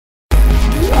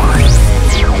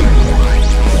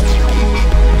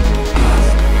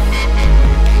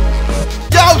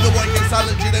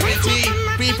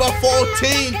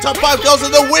2018 Top 5 Goals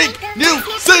of the Week new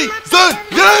season.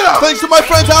 Yeah! Thanks to my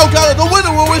friend Elgato, the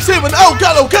winner will receive an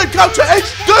Elgato Game Capture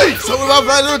HD. So without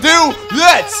further ado,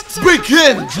 let's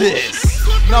begin this.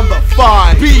 Number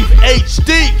 5, Beef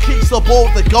HD kicks the ball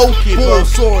with the goalkeeper, ball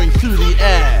soaring through the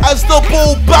air. As the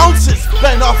ball bounces,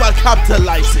 Ben Offer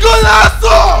capitalizes.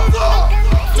 Golazo!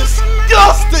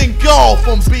 Disgusting goal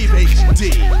from Beef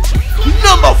HD.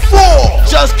 Number 4,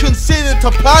 just conceded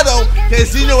to Paddle.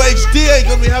 Casino HD ain't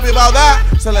gonna be happy about that.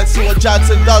 So let's see what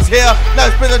Jansen does here. Now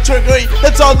it's been a trickery.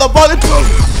 It's on the body. Boom!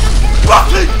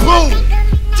 Fucking boom!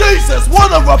 Jesus,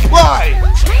 what a reply!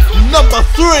 Number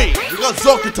 3, we got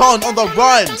Zokaton on the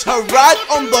run. Tarat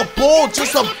on the ball,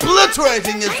 just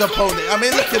obliterating his opponent. I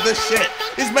mean, look at this shit.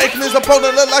 He's making his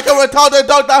opponent look like a retarded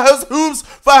dog that has hooves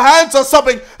for hands or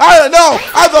something. I don't know.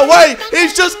 Either way,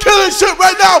 he's just killing shit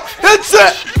right now. Hits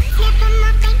it!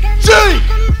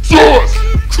 Jesus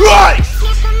Christ!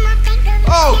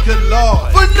 Oh, good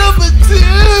lord. For number 2,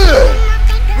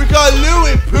 we got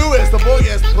Louis Puis. The ball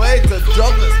gets played to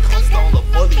Douglas Costa on the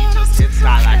body. He just hits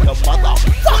that like a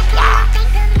motherfucker.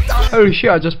 Holy shit,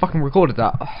 I just fucking recorded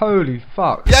that. Holy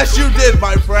fuck. Yes, you did,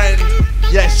 my friend.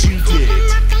 Yes, you did.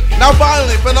 Now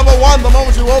finally, for number 1, the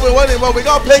moment you won't be winning, well, we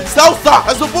got Pig Salsa.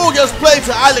 As the ball gets played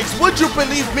to Alex, would you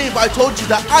believe me if I told you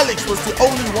that Alex was the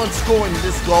only one scoring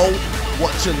this goal?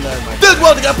 Watch and learn, man. Did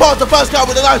well to get past the first guy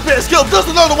with a nice bit of skill.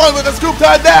 Doesn't know the one with the scoop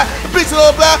turn there. Beats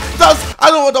another player. Does, I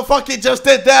don't know what the fuck he just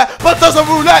did there, but does a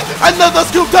roulette. Another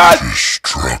scoop turn.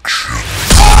 Destruction.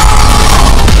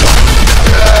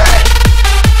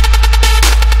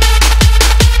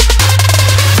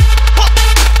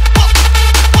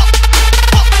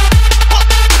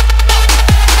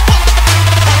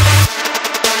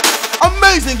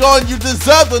 Amazing goal, and you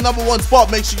deserve the number 1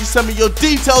 spot. Make sure you send me your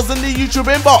details in the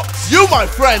YouTube inbox. You, my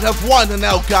friend, have won an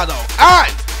Elgato.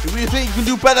 And if you think you can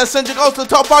do better, send your goals to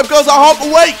Top 5 Goals. I hope.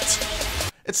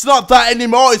 Wait, it's not that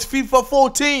anymore. It's FIFA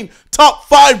 14 Top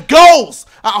 5 Goals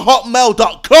at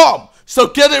hotmail.com. So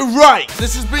get it right.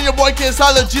 This has been your boy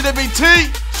KSILO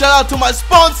GWT. Shout out to my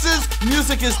sponsors.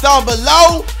 Music is down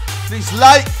below. Please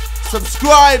like,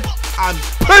 subscribe, and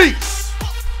peace.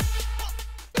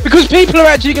 Because people are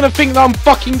actually going to think that I'm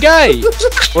fucking gay.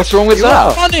 What's wrong with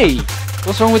that? Funny.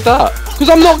 What's wrong with that? Because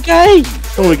I'm not gay.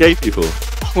 All the gay people.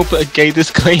 We'll put a gay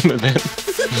disclaimer then.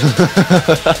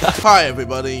 Hi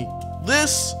everybody.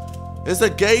 This is a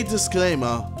gay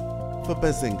disclaimer for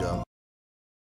Bazinga.